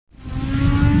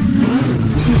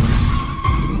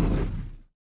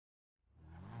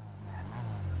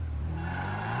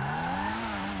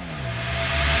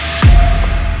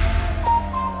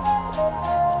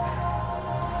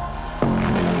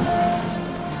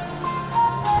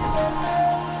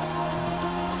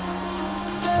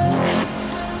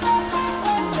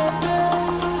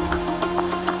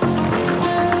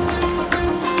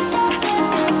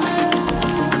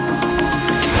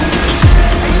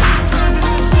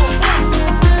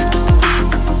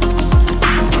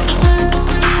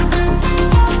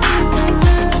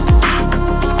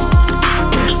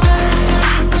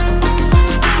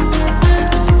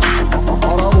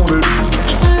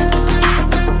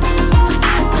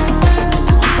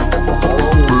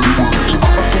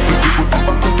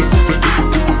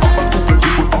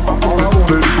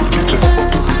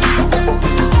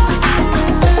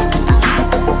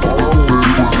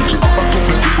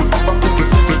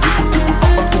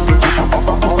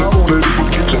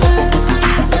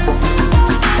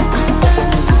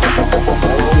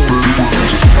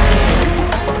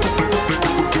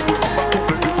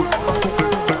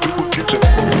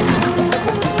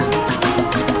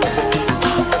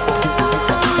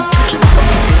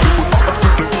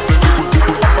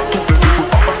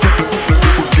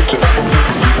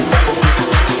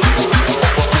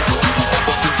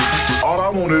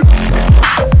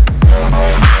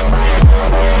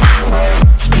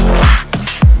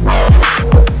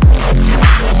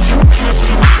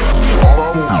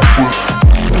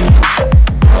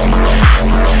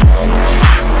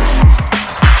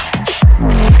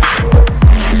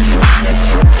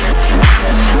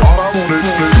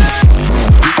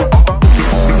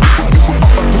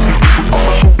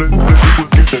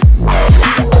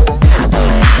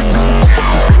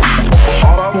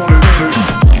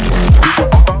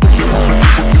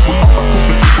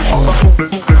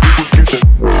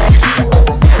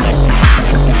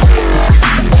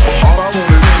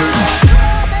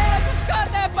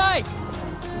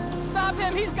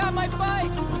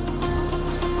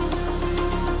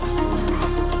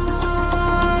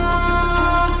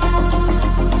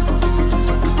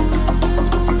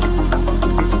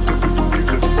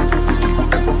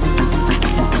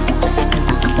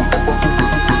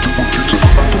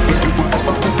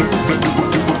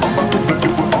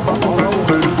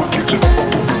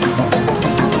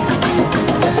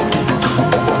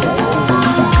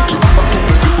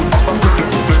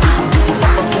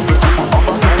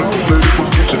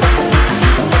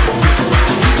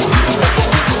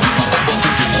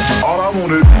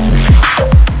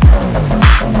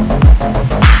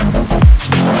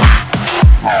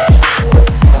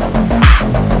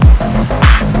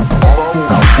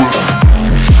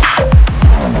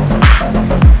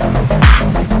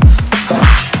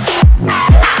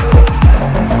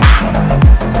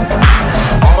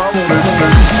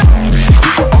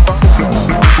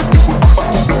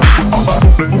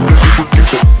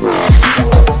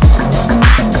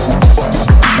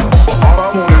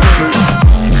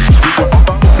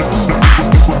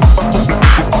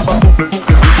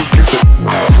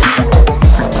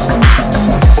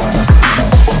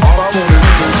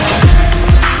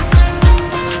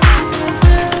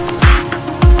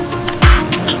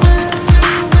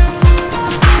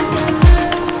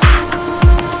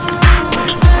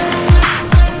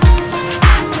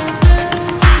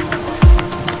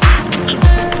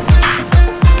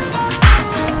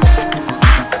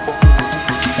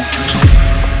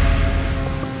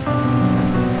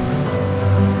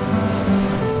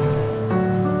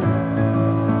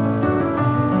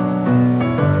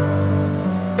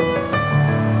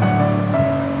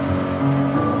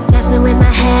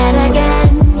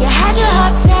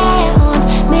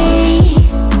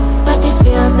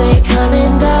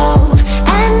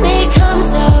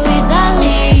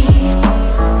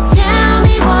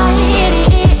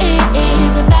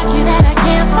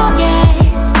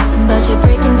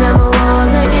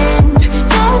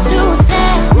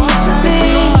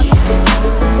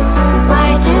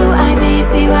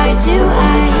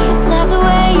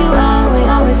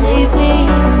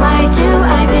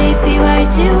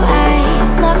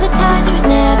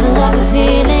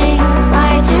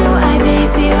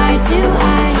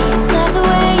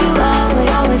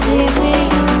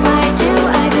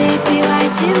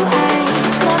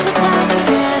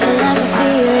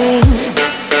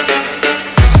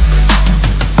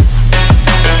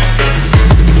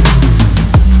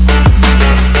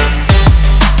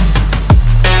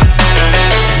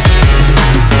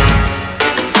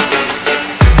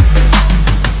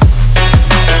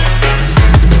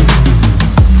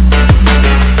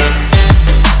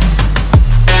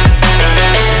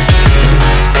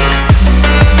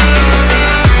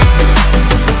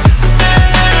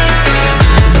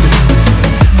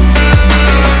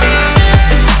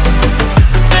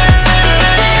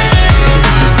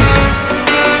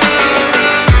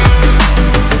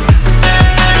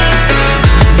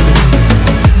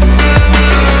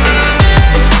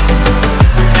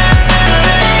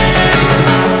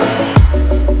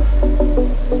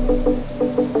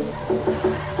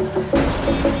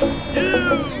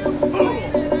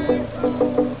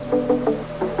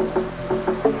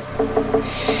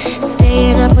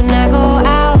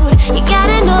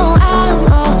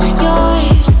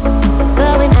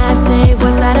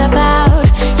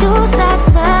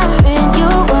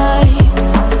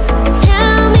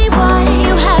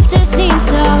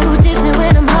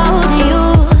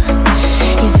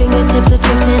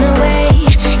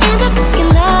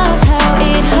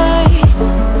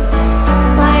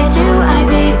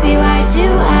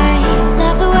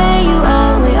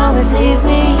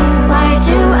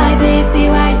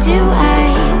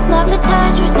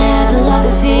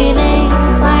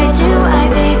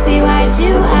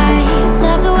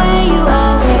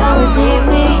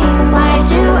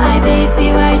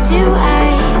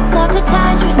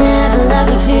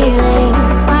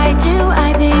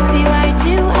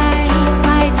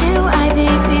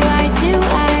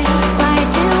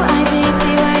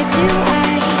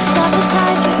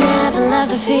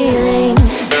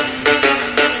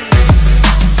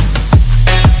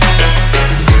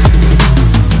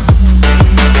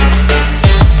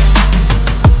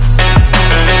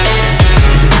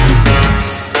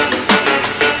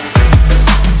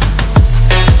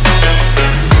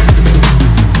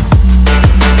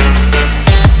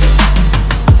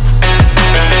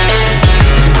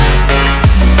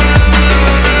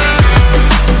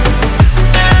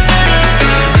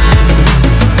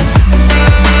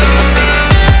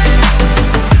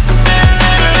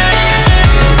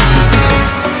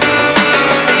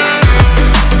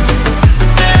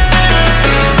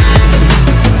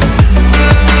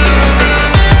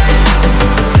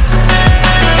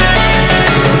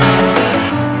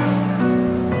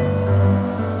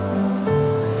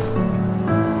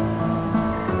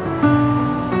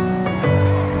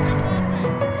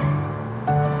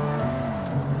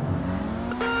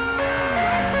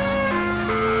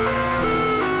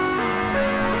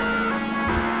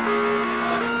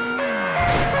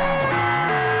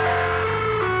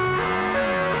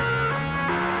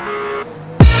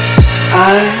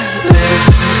I live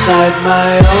inside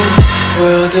my own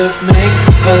world of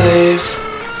make-believe.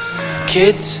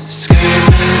 Kids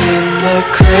screaming in their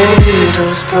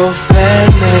cradles,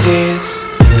 profanities.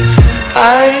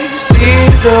 I see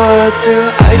the world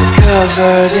through ice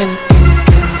covered in ink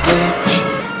and bleach.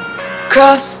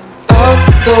 Cross out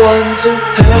the ones who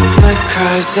heard my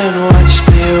cries and watched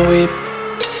me weep.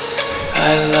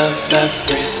 I love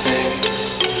everything.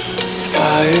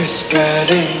 Fire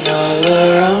spreading all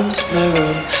around my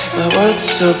room. My world's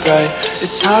so bright,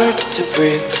 it's hard to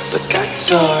breathe, but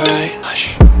that's alright.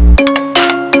 Hush.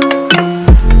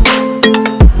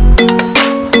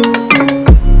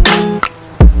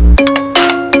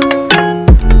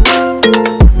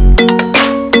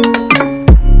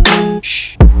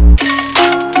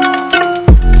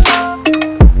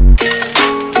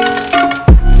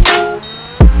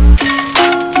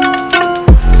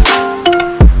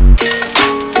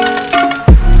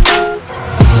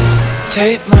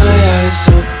 Take my eyes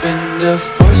open to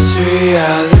force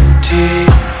reality.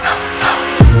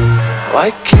 Why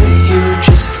can't you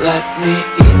just let me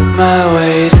eat my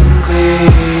weight in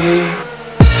glee?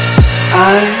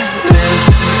 I live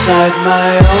inside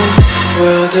my own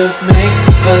world of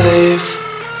make-believe.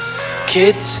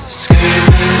 Kids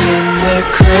screaming in their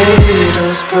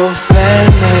cradles,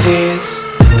 profanities.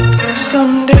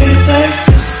 Some days I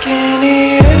feel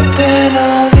skinnier than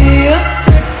all the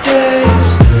other days.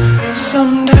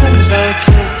 Sometimes I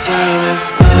can't tell if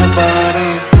my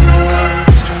body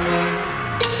belongs to me.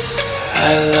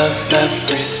 I love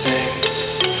everything.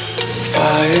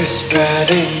 Fire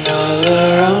spreading all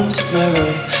around my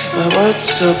room. My world's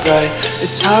so bright,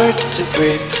 it's hard to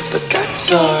breathe, but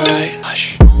that's alright.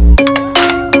 Hush.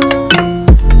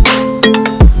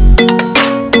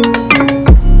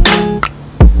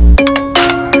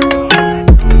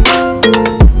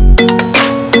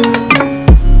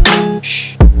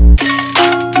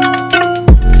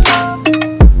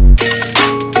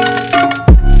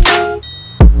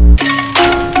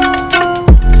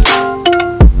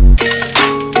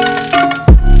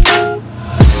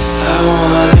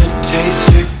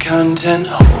 Content,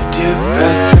 hold your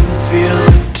breath and feel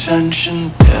the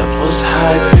tension. Devils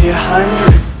hide behind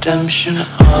redemption.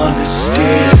 Honest